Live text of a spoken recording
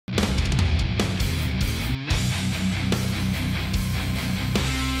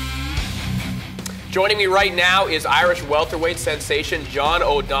Joining me right now is Irish welterweight sensation John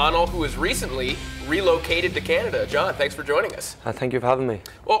O'Donnell, who has recently relocated to Canada. John, thanks for joining us. Thank you for having me.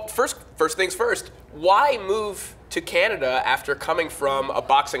 Well, first things first, why move to Canada after coming from a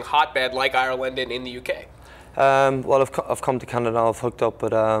boxing hotbed like Ireland and in the UK? Well, I've come to Canada now. I've hooked up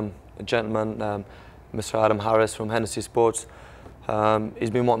with a gentleman, Mr. Adam Harris from Hennessy Sports. He's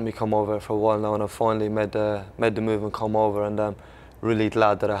been wanting me to come over for a while now, and I've finally made the move and come over, and I'm really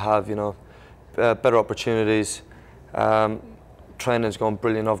glad that I have, you know, better opportunities. Training's gone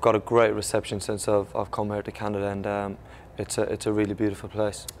brilliant. I've got a great reception since I've come here to Canada, and it's a really beautiful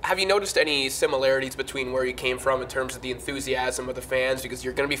place. Have you noticed any similarities between where you came from in terms of the enthusiasm of the fans? Because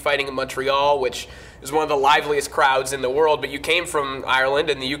you're going to be fighting in Montreal, which is one of the liveliest crowds in the world, but you came from Ireland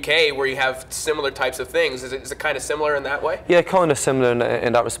and the UK where you have similar types of things. Is it kind of similar in that way? Yeah, kind of similar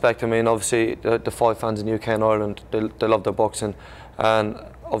in that respect. I mean, obviously the fight fans in the UK and Ireland, they love their boxing, and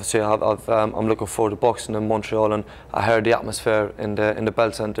obviously I'm looking forward to boxing in Montreal, and I heard the atmosphere in the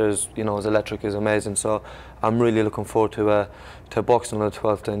Bell Centre is, you know, is electric, is amazing. So I'm really looking forward to boxing on the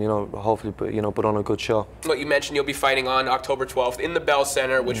 12th, and, you know, hopefully, you know, put on a good show. Well, you mentioned you'll be fighting on October 12th in the Bell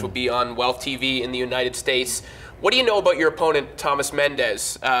Centre, which will be on Wealth TV in the United States. What do you know about your opponent, Thomas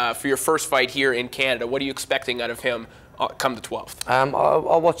Mendez, for your first fight here in Canada? What are you expecting out of him come the 12th?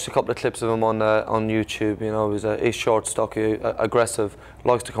 I watched a couple of clips of him on YouTube. You know, he's short, stocky, aggressive,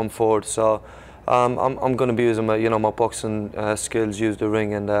 likes to come forward. So I'm going to be using my, you know, my boxing skills, use the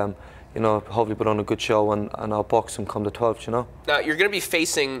ring, and you know, hopefully put on a good show, and I'll box him come the 12th. You know. Now you're going to be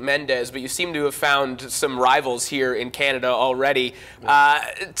facing Mendez, but you seem to have found some rivals here in Canada already.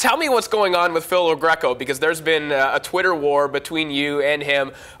 Tell me what's going on with Phil LoGreco, because there's been a Twitter war between you and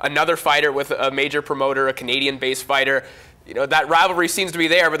him, another fighter with a major promoter, a Canadian-based fighter. You know, that rivalry seems to be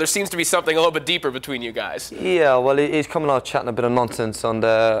there, but there seems to be something a little bit deeper between you guys. Yeah, well, he's coming out chatting a bit of nonsense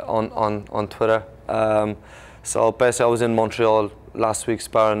on Twitter. So basically, I was in Montreal last week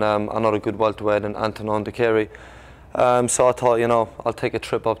sparring another good welterweight, and Antonin Dekary. So I thought, you know, I'll take a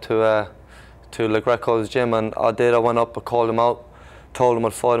trip up to LoGreco's gym, and I did. I went up, I called him out, told him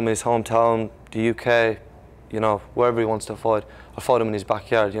I'd fight him in his hometown, the UK, you know, wherever he wants to fight. I fought him in his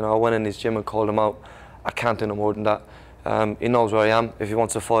backyard. You know, I went in his gym and called him out. I can't do no more than that. He knows where I am. If he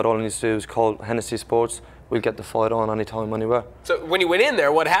wants to fight, all he needs to do is call Hennessy Sports. We'll get the fight on anytime, anywhere. So when you went in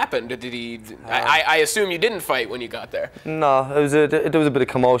there, what happened? Did he? I assume you didn't fight when you got there. No, there was a bit of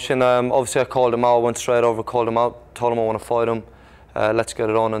commotion. Obviously, I called him out. I went straight over, called him out, told him I want to fight him. Let's get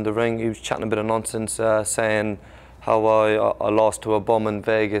it on in the ring. He was chatting a bit of nonsense, saying how I lost to a bum in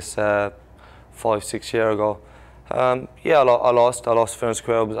Vegas 5-6 years ago. Yeah, I lost fair and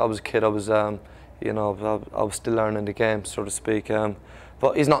square. I was a kid. I was, you know, I was still learning the game, so to speak.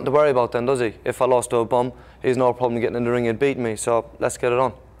 But he's nothing to worry about then, does he? If I lost to a bum, he's no problem getting in the ring and beating me, so let's get it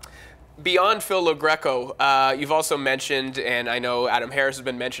on. Beyond Phil LoGreco, you've also mentioned, and I know Adam Harris has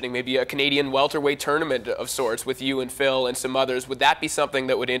been mentioning, maybe a Canadian welterweight tournament of sorts with you and Phil and some others. Would that be something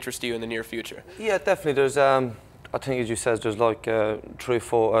that would interest you in the near future? Yeah, definitely. There's, I think as you said, there's like three or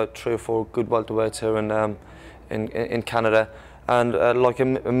four good welterweights here in Canada, and like a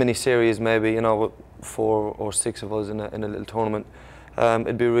mini series maybe, you know, with 4 or 6 of us in a little tournament.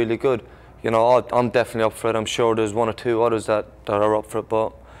 It'd be really good. You know, I'm definitely up for it. I'm sure there's 1 or 2 others that are up for it,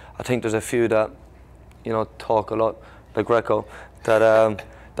 but I think there's a few that, you know, talk a lot, like Greco, that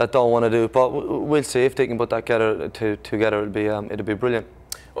that don't want to do it. But we'll see if they can put that together. It'll be brilliant.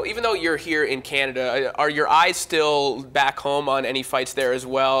 Well, even though you're here in Canada, are your eyes still back home on any fights there as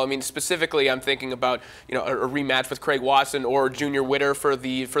well? I mean, specifically, I'm thinking about, you know, a rematch with Craig Watson or Junior Witter for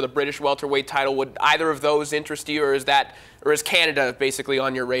the British welterweight title. Would either of those interest you, or is Canada basically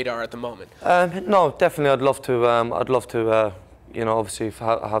on your radar at the moment? No, definitely. I'd love to. You know, obviously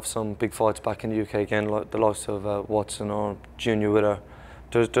have some big fights back in the UK again, like the likes of Watson or Junior Witter.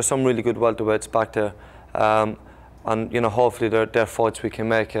 There's some really good welterweights back there. And, you know, hopefully they're fights we can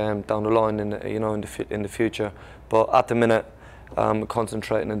make down the line in the future. But at the minute, I'm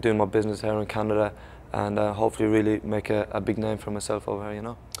concentrating and doing my business here in Canada, and hopefully really make a big name for myself over here. You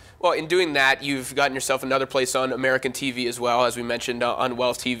know. Well, in doing that, you've gotten yourself another place on American TV as well, as we mentioned on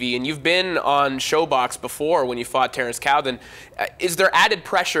Wealth TV, and you've been on Showbox before when you fought Terence Cowden. Is there added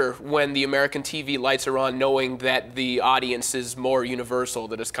pressure when the American TV lights are on, knowing that the audience is more universal,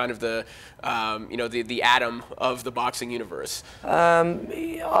 that it's kind of the, you know, the atom of the boxing universe?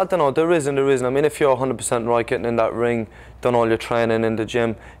 I don't know. There is and there isn't. I mean, if you're 100% right, getting in that ring, done all your training in the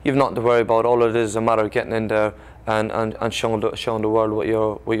gym, you've nothing to worry about. All it is a matter of getting in there and showing the world what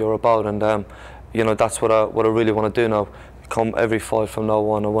you're about, and you know, that's what I really want to do now. come every fight from now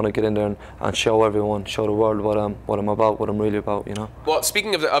on, I want to get in there and show everyone, show the world what I'm about, what I'm really about, you know. Well,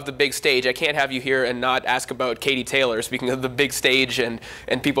 speaking of the big stage, I can't have you here and not ask about Katie Taylor. Speaking of the big stage and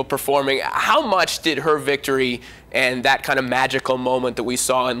people performing, how much did her victory and that kind of magical moment that we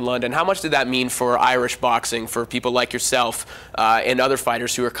saw in London, how much did that mean for Irish boxing, for people like yourself and other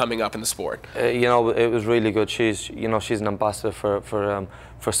fighters who are coming up in the sport? You know, it was really good. She's an ambassador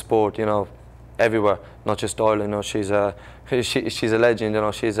for sport, you know, everywhere, not just Ireland. You know, she's a legend. You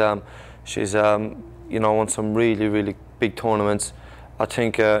know, she's you know, won some really big tournaments. I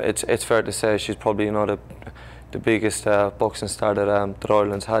think it's fair to say she's probably, you know, the biggest boxing star that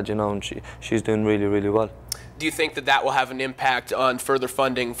Ireland's had. You know, and she's doing really well. Do you think that will have an impact on further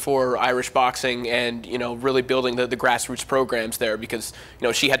funding for Irish boxing and, you know, really building the grassroots programs there? Because, you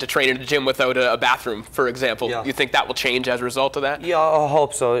know, she had to train in the gym without a bathroom, for example. Yeah. You think that will change as a result of that? Yeah, I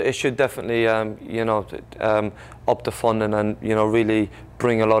hope so. It should definitely, you know, up the funding and, you know, really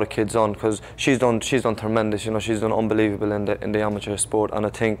bring a lot of kids on, because she's done tremendous. You know, she's done unbelievable in the amateur sport, and I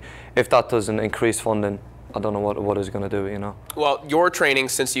think if that doesn't increase funding, I don't know what it's going to do, you know. Well, your training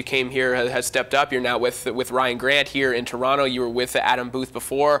since you came here has stepped up. You're now with Ryan Grant here in Toronto. You were with Adam Booth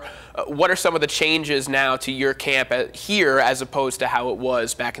before. What are some of the changes now to your camp here as opposed to how it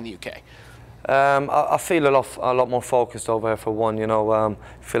was back in the UK? I feel a lot more focused over here, for one. You know, I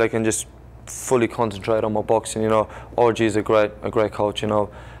feel I can just fully concentrate on my boxing. You know, RG is a great coach. You know,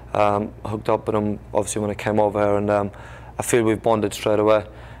 I hooked up with him obviously when I came over here, and I feel we've bonded straight away.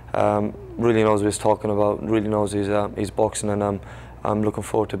 Really knows what he's talking about, really knows he's boxing, and I'm looking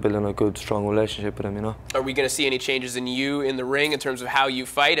forward to building a good, strong relationship with him, you know. Are we going to see any changes in you in the ring in terms of how you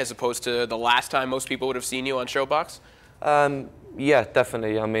fight as opposed to the last time most people would have seen you on ShoBox? Yeah,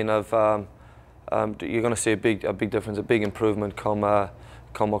 definitely. I mean, you're going to see a big difference, a big improvement come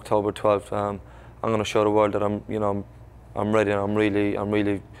October 12th. I'm going to show the world that I'm ready, and I'm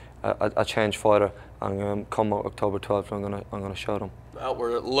really a changed fighter. And come October 12th, I'm gonna show them. Well,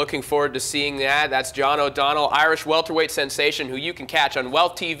 we're looking forward to seeing that. That's John O'Donnell, Irish welterweight sensation, who you can catch on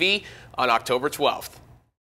Wealth TV on October 12th.